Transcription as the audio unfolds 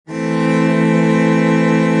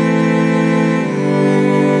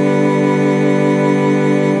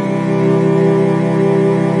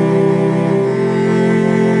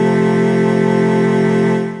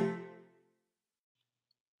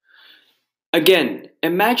Again,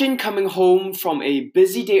 imagine coming home from a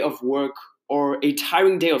busy day of work or a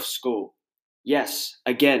tiring day of school. Yes,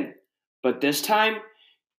 again. But this time,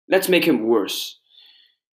 let's make it worse.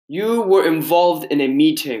 You were involved in a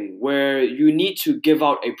meeting where you need to give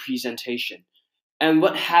out a presentation. And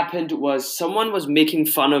what happened was someone was making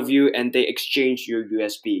fun of you and they exchanged your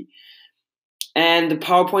USB. And the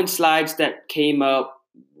PowerPoint slides that came up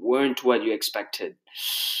weren't what you expected.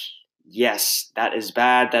 Yes, that is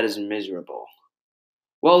bad, that is miserable.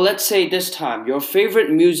 Well, let's say this time your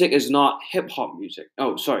favorite music is not hip hop music.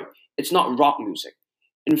 Oh, sorry, it's not rock music.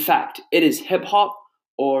 In fact, it is hip hop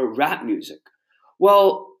or rap music.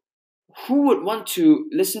 Well, who would want to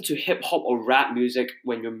listen to hip hop or rap music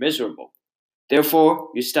when you're miserable? Therefore,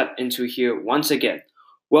 you step into here once again.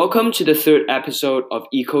 Welcome to the third episode of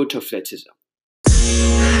Ecotofletism.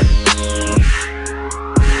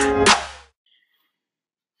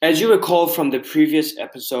 As you recall from the previous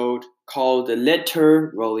episode called The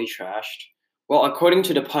Litter Rolly Trashed, well, according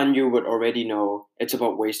to the pun you would already know, it's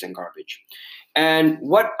about waste and garbage. And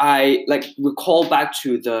what I recall back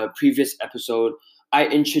to the previous episode, I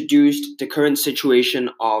introduced the current situation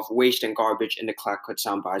of waste and garbage in the Clayoquot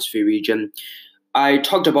Sound Biosphere region. I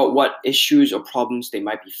talked about what issues or problems they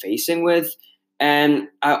might be facing with, and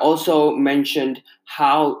I also mentioned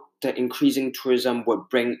how the increasing tourism would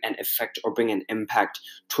bring an effect or bring an impact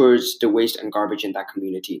towards the waste and garbage in that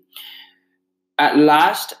community. At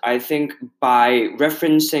last, I think by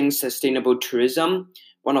referencing sustainable tourism,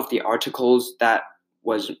 one of the articles that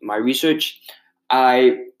was my research,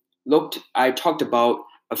 I talked about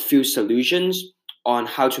a few solutions on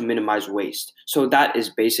how to minimize waste. So that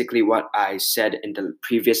is basically what I said in the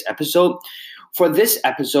previous episode. For this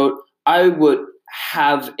episode, I would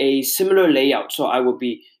have a similar layout. So I will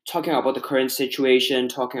be talking about the current situation,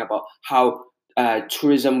 talking about how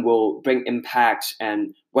tourism will bring impacts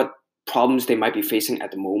and what problems they might be facing at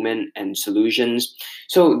the moment and solutions.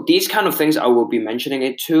 So these kind of things I will be mentioning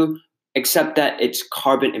it too, except that it's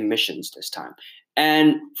carbon emissions this time.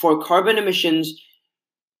 And for carbon emissions,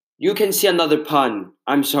 you can see another pun.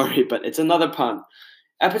 I'm sorry, but it's another pun.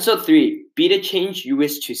 Episode 3, be the change you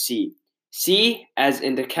wish to see. See as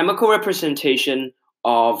in the chemical representation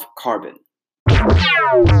of carbon.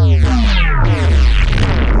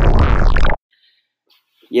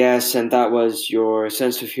 Yes, and that was your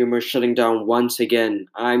sense of humor shutting down once again.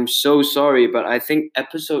 I'm so sorry, but I think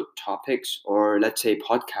episode topics, or let's say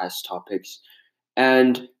podcast topics,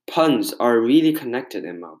 and puns are really connected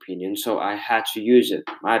in my opinion, so I had to use it.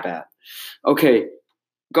 My bad. Okay,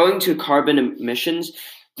 going to carbon emissions.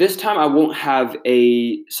 This time I won't have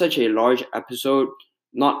such a large episode,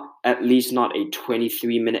 not at least not a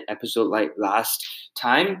 23-minute episode like last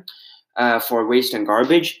time for waste and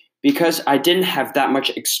garbage, because I didn't have that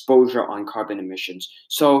much exposure on carbon emissions.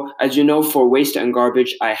 So as you know, for waste and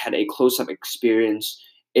garbage, I had a close-up experience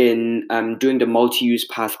in doing the multi-use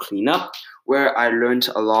path cleanup, where I learned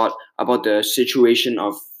a lot about the situation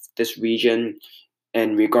of this region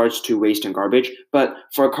in regards to waste and garbage. But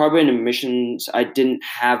for carbon emissions, I didn't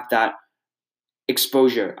have that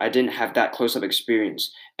exposure. I didn't have that close-up experience.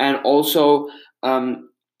 And also,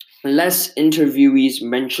 less interviewees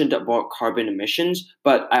mentioned about carbon emissions,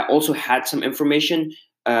 but I also had some information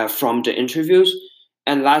from the interviews.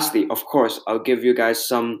 And lastly, of course, I'll give you guys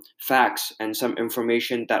some facts and some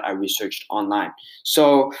information that I researched online.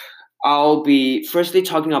 So I'll be firstly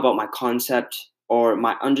talking about my concept or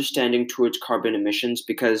my understanding towards carbon emissions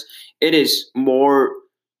because it is more,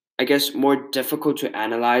 I guess, more difficult to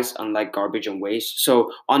analyze, unlike garbage and waste.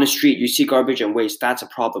 So on the street, you see garbage and waste, that's a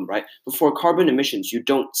problem, right? But for carbon emissions, you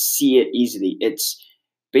don't see it easily. It's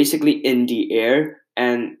basically in the air,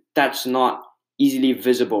 and that's not easily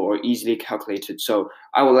visible or easily calculated. So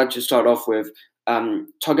I would like to start off with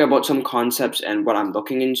talking about some concepts and what I'm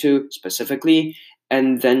looking into specifically,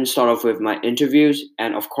 and then start off with my interviews,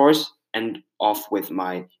 and of course, end off with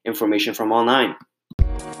my information from online.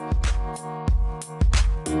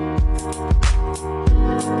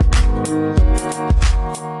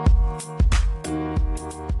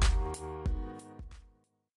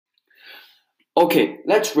 Okay,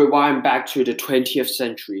 let's rewind back to the 20th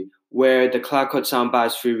century, where the Clayoquot Sound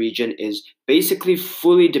Biosphere region is basically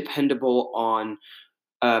fully dependable on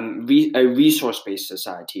a resource-based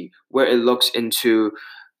society, where it looks into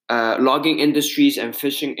logging industries and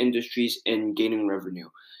fishing industries in gaining revenue.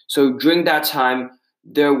 So during that time,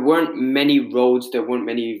 there weren't many roads, there weren't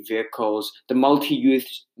many vehicles. The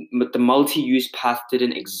multi-use path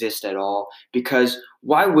didn't exist at all, because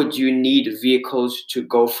why would you need vehicles to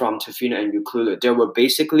go from Tofino and Ucluelet? There were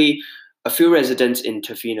basically a few residents in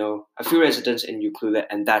Tofino, a few residents in Ucluelet,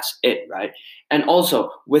 and that's it, right? And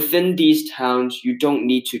also, within these towns, you don't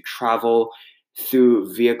need to travel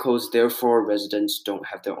through vehicles, therefore, residents don't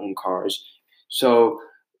have their own cars. So,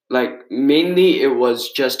 like, mainly it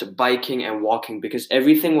was just biking and walking because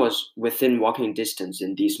everything was within walking distance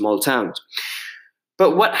in these small towns.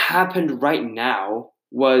 But what happened right now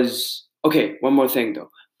was okay, one more thing though.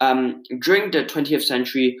 During the 20th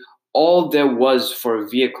century, all there was for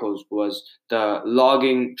vehicles was the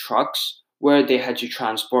logging trucks where they had to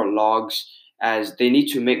transport logs as they need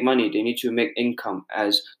to make money, they need to make income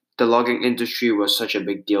as the logging industry was such a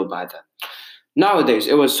big deal by then. Nowadays,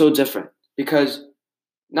 it was so different because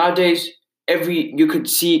nowadays every you could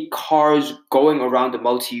see cars going around the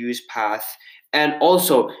multi-use path, and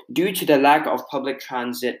also due to the lack of public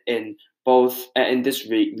transit in both in this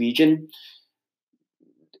region,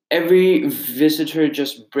 every visitor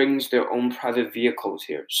just brings their own private vehicles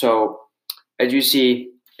here. So as you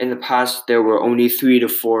see, in the past there were only 3 to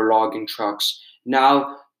 4 logging trucks.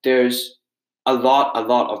 Now there's a lot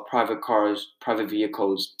of private cars, private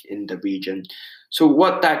vehicles in the region. So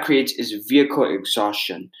what that creates is vehicle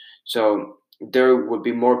exhaustion. So there would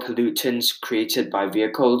be more pollutants created by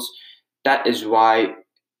vehicles. That is why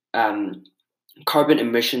um, carbon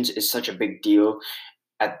emissions is such a big deal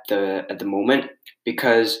at the moment,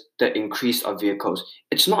 because the increase of vehicles,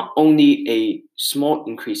 it's not only a small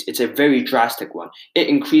increase, it's a very drastic one. It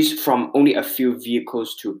increased from only a few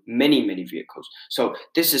vehicles to many vehicles. So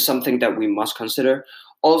this is something that we must consider.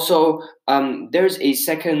 Also, there's a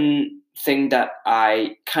second thing that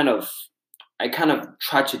I kind of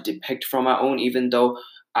tried to depict from my own, even though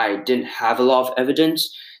I didn't have a lot of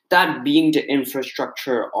evidence, that being the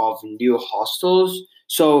infrastructure of new hostels.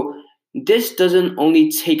 So this doesn't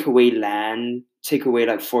only take away land, take away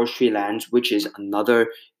like forestry lands, which is another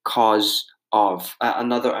cause of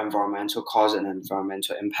another environmental cause and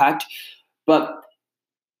environmental impact, but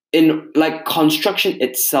in like construction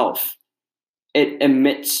itself, it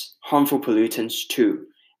emits harmful pollutants too.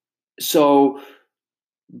 So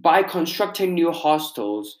by constructing new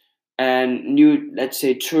hostels and new, let's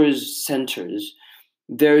say, tourist centers,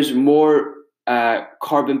 there's more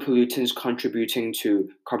carbon pollutants contributing to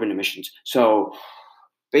carbon emissions. So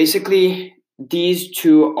basically, these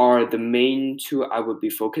two are the main two I would be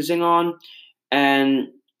focusing on. And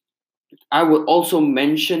I would also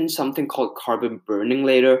mention something called carbon burning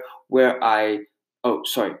later, where oh,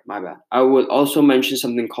 sorry, my bad. I would also mention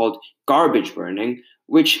something called garbage burning,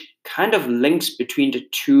 which kind of links between the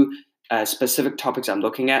two specific topics I'm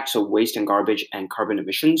looking at, so waste and garbage and carbon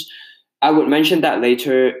emissions. I would mention that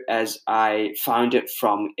later as I found it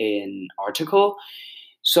from an article.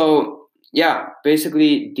 So, yeah,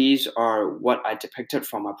 basically, these are what I depicted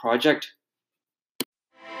from my project.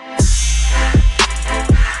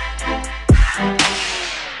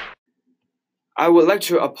 I would like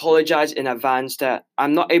to apologize in advance that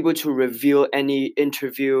I'm not able to reveal any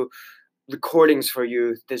interview recordings for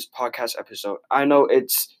you this podcast episode. I know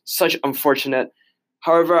it's such unfortunate.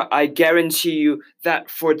 However, I guarantee you that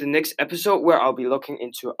for the next episode, where I'll be looking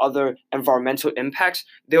into other environmental impacts,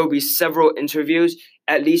 there will be several interviews,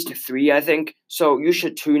 at least 3, I think. So you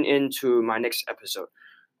should tune in to my next episode.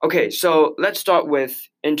 Okay, so let's start with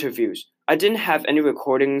interviews. I didn't have any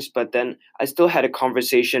recordings, but then I still had a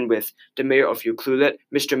conversation with the mayor of Ucluelet,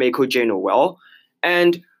 Mr. Mako J. Noel,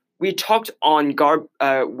 and we talked on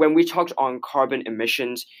when we talked on carbon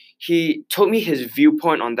emissions. He told me his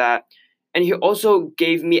viewpoint on that, and he also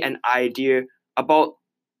gave me an idea about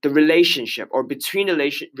the relationship or between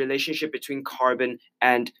the relationship between carbon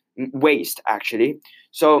and waste, actually.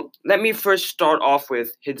 So let me first start off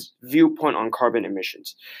with his viewpoint on carbon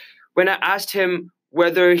emissions. When I asked him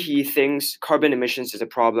whether he thinks carbon emissions is a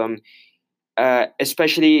problem,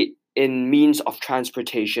 especially in means of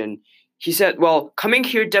transportation, he said, well, coming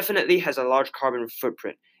here definitely has a large carbon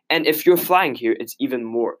footprint. And if you're flying here, it's even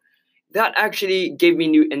more. That actually gave me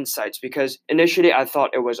new insights because initially I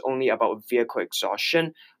thought it was only about vehicle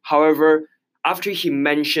exhaustion. However, after he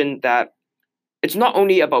mentioned that it's not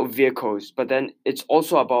only about vehicles, but then it's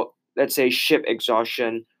also about, let's say, ship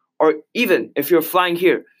exhaustion, or even if you're flying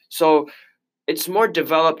here. So it's more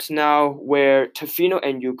developed now where Tofino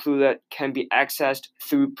and Ucluelet can be accessed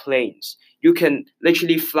through planes. You can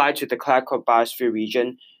literally fly to the Clayoquot Biosphere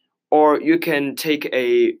region, or you can take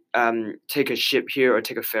a ship here or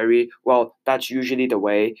take a ferry. Well, that's usually the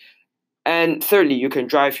way. And thirdly, you can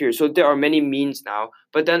drive here. So there are many means now,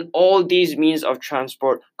 but then all these means of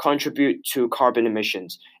transport contribute to carbon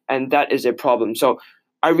emissions, and that is a problem. So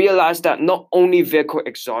I realized that not only vehicle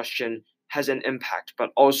exhaustion has an impact,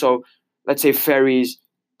 but also, let's say, ferries,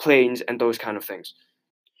 planes, and those kind of things.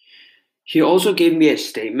 He also gave me a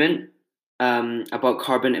statement about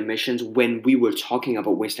carbon emissions when we were talking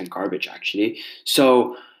about waste and garbage, actually.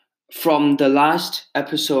 So, from the last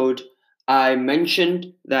episode, I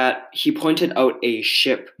mentioned that he pointed out a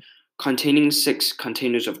ship containing 6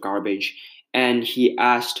 containers of garbage, and he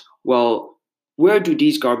asked, well, where do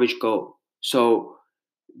these garbage go? So,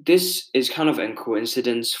 this is kind of a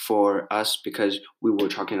coincidence for us because we were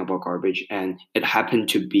talking about garbage and it happened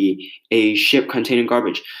to be a ship containing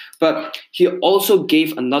garbage. But he also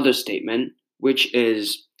gave another statement, which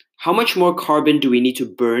is how much more carbon do we need to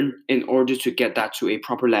burn in order to get that to a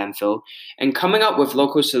proper landfill? And coming up with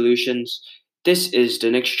local solutions, this is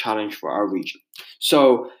the next challenge for our region.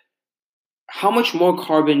 So, how much more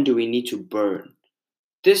carbon do we need to burn?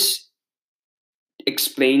 This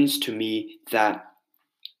explains to me that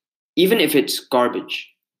even if it's garbage,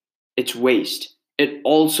 it's waste, it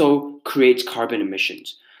also creates carbon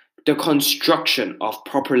emissions. The construction of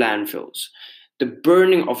proper landfills, the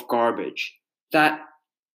burning of garbage, that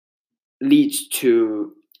leads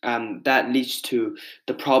to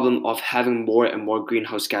the problem of having more and more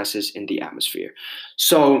greenhouse gases in the atmosphere.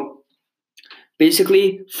 So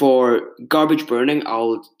basically, for garbage burning,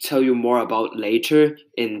 I'll tell you more about later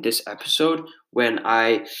in this episode when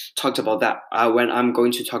I talked about that. When I'm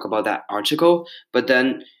going to talk about that article, but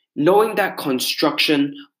then knowing that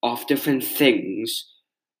construction of different things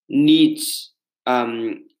needs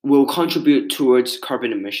will contribute towards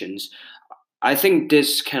carbon emissions. I think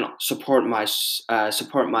this can support my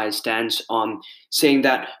stance on saying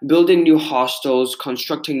that building new hostels,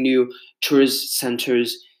 constructing new tourist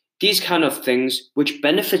centers, these kind of things, which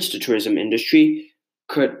benefits the tourism industry,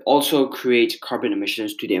 could also create carbon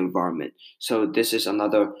emissions to the environment. So this is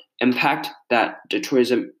another impact that the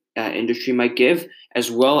tourism industry might give,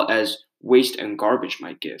 as well as waste and garbage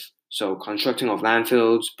might give. So constructing of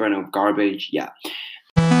landfills, burning of garbage, yeah.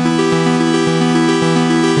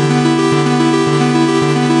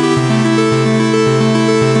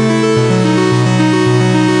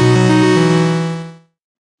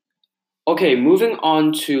 Okay, moving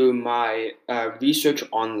on to my research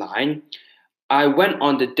online, I went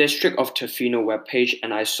on the District of Tofino webpage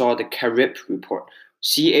and I saw the CARIP report,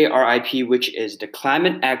 CARIP, which is the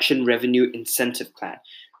Climate Action Revenue Incentive Plan.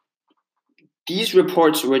 These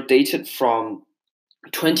reports were dated from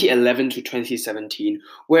 2011 to 2017,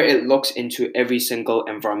 where it looks into every single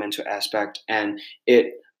environmental aspect and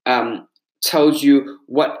it tells you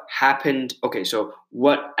what happened. Okay, so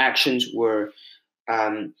what actions were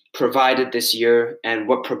provided this year and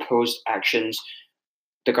what proposed actions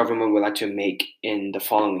the government would like to make in the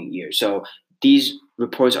following year. So these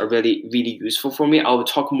reports are really, really useful for me. I will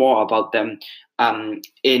talk more about them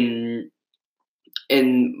in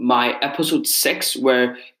my episode 6,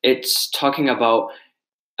 where it's talking about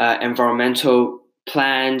environmental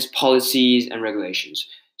plans, policies, and regulations.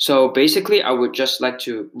 So basically, I would just like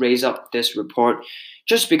to raise up this report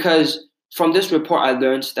just because from this report, I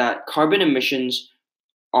learned that carbon emissions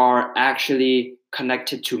are actually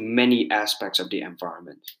connected to many aspects of the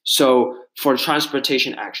environment. So, for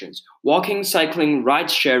transportation actions, walking, cycling, ride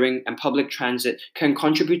sharing, and public transit can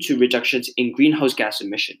contribute to reductions in greenhouse gas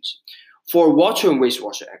emissions. For water and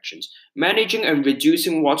wastewater actions, managing and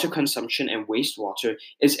reducing water consumption and wastewater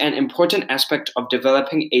is an important aspect of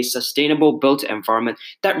developing a sustainable built environment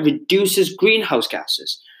that reduces greenhouse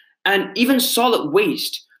gases. And even solid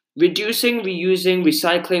waste, reducing, reusing,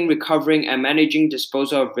 recycling, recovering, and managing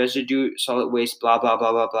disposal of residue, solid waste, blah, blah,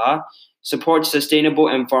 blah, blah, blah, supports sustainable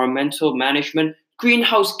environmental management,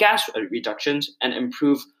 greenhouse gas reductions, and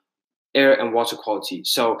improve air and water quality.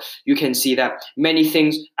 So you can see that many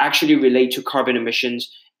things actually relate to carbon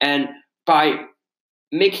emissions. And by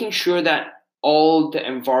making sure that all the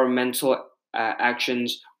environmental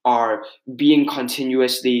actions are being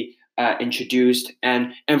continuously introduced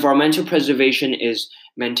and environmental preservation is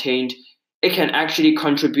maintained, it can actually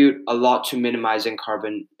contribute a lot to minimizing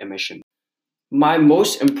carbon emission. My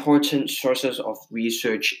most important sources of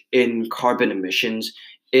research in carbon emissions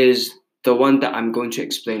is the one that I'm going to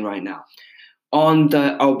explain right now. On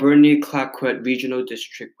the Alberni Clayoquot Regional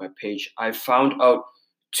District webpage, I found out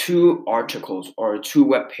 2 articles or 2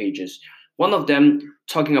 web pages. One of them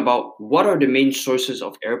talking about what are the main sources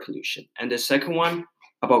of air pollution, and the second one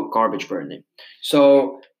about garbage burning.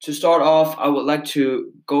 So to start off, I would like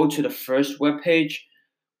to go to the first web page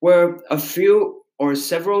where a few or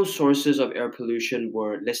several sources of air pollution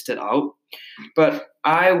were listed out, but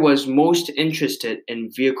I was most interested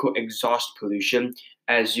in vehicle exhaust pollution.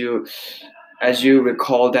 As you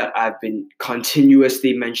recall that I've been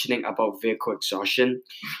continuously mentioning about vehicle exhaustion.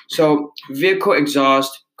 So vehicle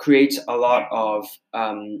exhaust creates a lot of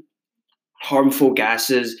harmful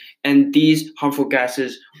gases, and these harmful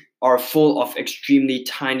gases are full of extremely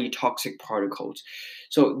tiny toxic particles.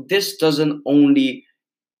 So this doesn't only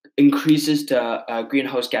increases the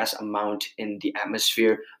greenhouse gas amount in the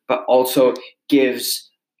atmosphere, but also gives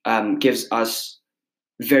us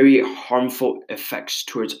very harmful effects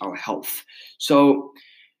towards our health. So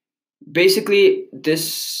basically,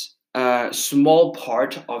 this small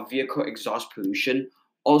part of vehicle exhaust pollution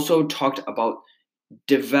also talked about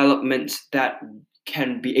developments that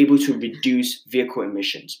can be able to reduce vehicle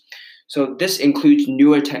emissions. So this includes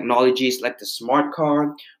newer technologies like the smart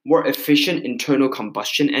car, more efficient internal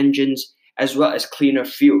combustion engines, as well as cleaner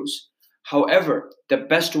fuels. However, the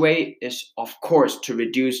best way is, of course, to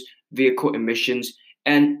reduce vehicle emissions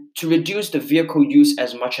and to reduce the vehicle use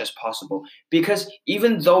as much as possible. Because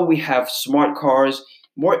even though we have smart cars,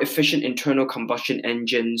 more efficient internal combustion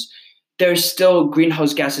engines, there's still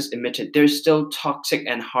greenhouse gases emitted. There's still toxic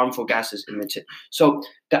and harmful gases emitted. So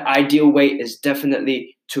the ideal way is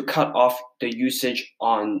definitely to cut off the usage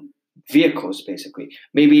on vehicles, basically.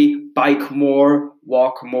 Maybe bike more,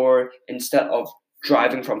 walk more, instead of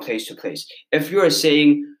driving from place to place. If you are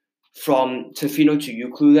saying from Tofino to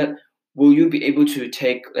Euclid, will you be able to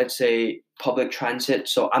take, let's say, public transit?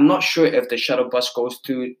 So I'm not sure if the shuttle bus goes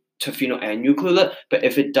through Tofino and Euclid, but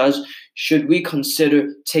if it does, should we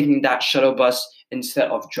consider taking that shuttle bus instead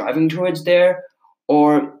of driving towards there?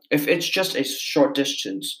 Or if it's just a short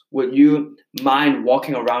distance, would you mind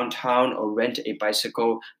walking around town or rent a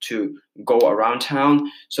bicycle to go around town?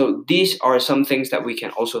 So these are some things that we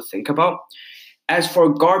can also think about. As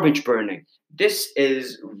for garbage burning, this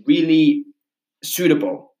is really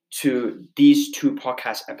suitable to these two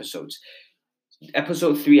podcast episodes.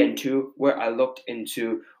 Episode 3 and 2, where I looked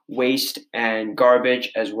into waste and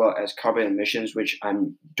garbage as well as carbon emissions, which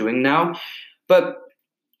I'm doing now. But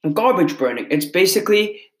garbage burning, it's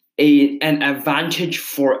basically an advantage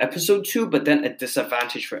for episode 2, but then a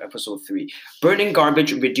disadvantage for episode 3. Burning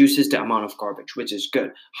garbage reduces the amount of garbage, which is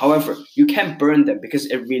good. However, you can't burn them because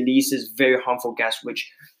it releases very harmful gas,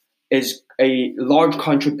 which is a large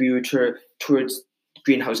contributor towards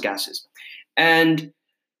greenhouse gases. And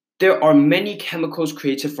there are many chemicals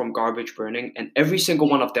created from garbage burning, and every single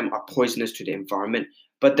one of them are poisonous to the environment.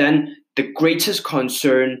 But then the greatest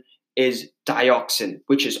concern is dioxin,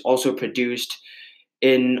 which is also produced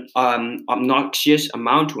in obnoxious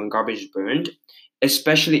amount when garbage is burned,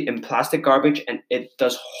 especially in plastic garbage, and it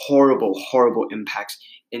does horrible, horrible impacts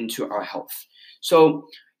into our health. So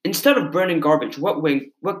instead of burning garbage, what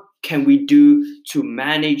can we do to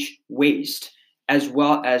manage waste as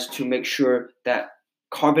well as to make sure that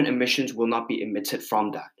carbon emissions will not be emitted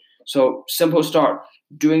from that? So simple start,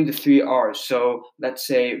 doing the 3 R's. So let's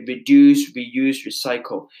say reduce, reuse,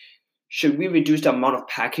 recycle. Should we reduce the amount of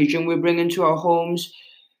packaging we bring into our homes?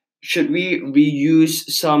 Should we reuse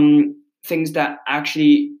some things that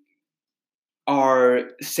actually are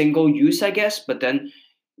single use, I guess, but then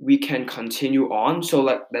we can continue on? So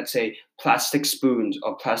like, let's say plastic spoons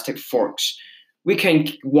or plastic forks. We can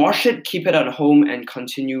wash it, keep it at home, and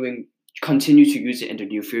continue to use it in the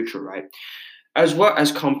near future, right? As well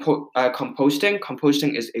as composting.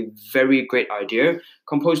 Composting is a very great idea.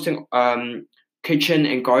 Composting kitchen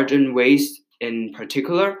and garden waste in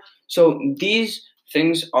particular. So these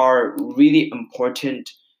things are really important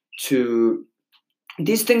to.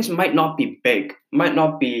 These things might not be big, might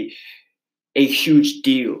not be a huge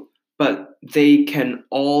deal, but they can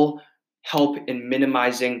all help in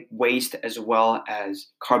minimizing waste as well as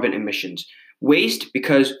carbon emissions. Waste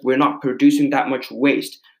because we're not producing that much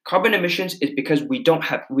waste. Carbon emissions is because we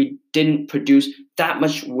didn't produce that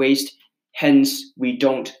much waste, hence we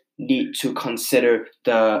don't need to consider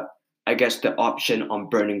the option on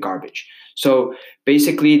burning garbage. So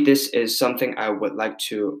basically this is something I would like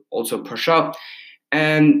to also push up.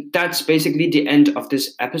 And that's basically the end of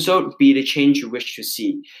this episode. Be the change you wish to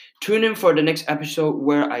see. Tune in for the next episode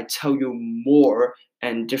where I tell you more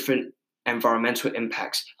and different environmental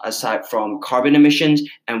impacts aside from carbon emissions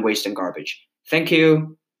and waste and garbage. Thank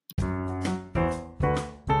you.